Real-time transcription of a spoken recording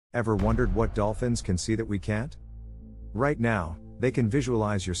Ever wondered what dolphins can see that we can't? Right now, they can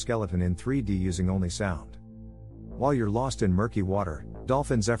visualize your skeleton in 3D using only sound. While you're lost in murky water,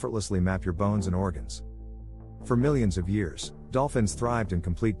 dolphins effortlessly map your bones and organs. For millions of years, dolphins thrived in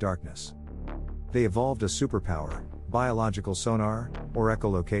complete darkness. They evolved a superpower, biological sonar, or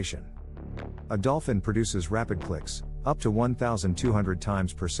echolocation. A dolphin produces rapid clicks, up to 1,200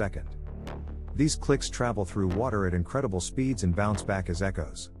 times per second. These clicks travel through water at incredible speeds and bounce back as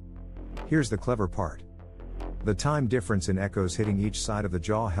echoes. Here's the clever part. The time difference in echoes hitting each side of the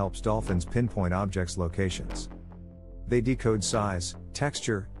jaw helps dolphins pinpoint objects' locations. They decode size,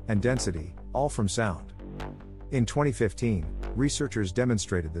 texture, and density, all from sound. In 2015, researchers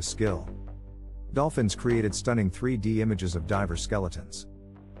demonstrated this skill. Dolphins created stunning 3D images of diver skeletons.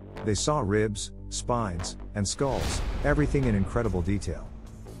 They saw ribs, spines, and skulls, everything in incredible detail.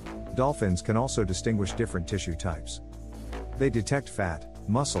 Dolphins can also distinguish different tissue types. They detect fat,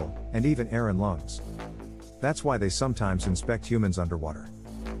 muscle, and even air and lungs. That's why they sometimes inspect humans underwater.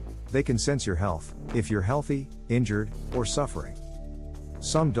 They can sense your health, if you're healthy, injured, or suffering.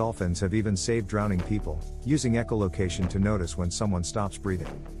 Some dolphins have even saved drowning people, using echolocation to notice when someone stops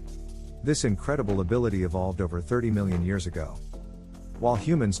breathing. This incredible ability evolved over 30 million years ago. While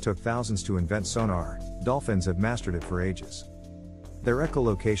humans took thousands to invent sonar, dolphins have mastered it for ages. Their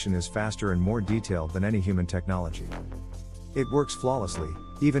echolocation is faster and more detailed than any human technology. It works flawlessly,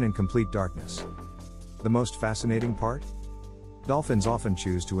 even in complete darkness. The most fascinating part? Dolphins often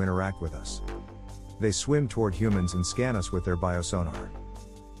choose to interact with us. They swim toward humans and scan us with their biosonar.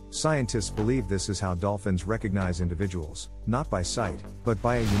 Scientists believe this is how dolphins recognize individuals, not by sight, but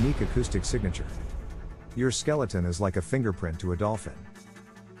by a unique acoustic signature. Your skeleton is like a fingerprint to a dolphin.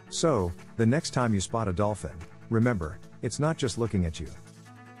 So, the next time you spot a dolphin, remember, it's not just looking at you.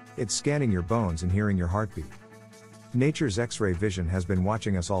 It's scanning your bones and hearing your heartbeat. Nature's X-ray vision has been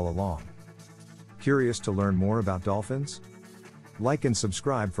watching us all along. Curious to learn more about dolphins? Like and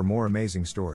subscribe for more amazing stories.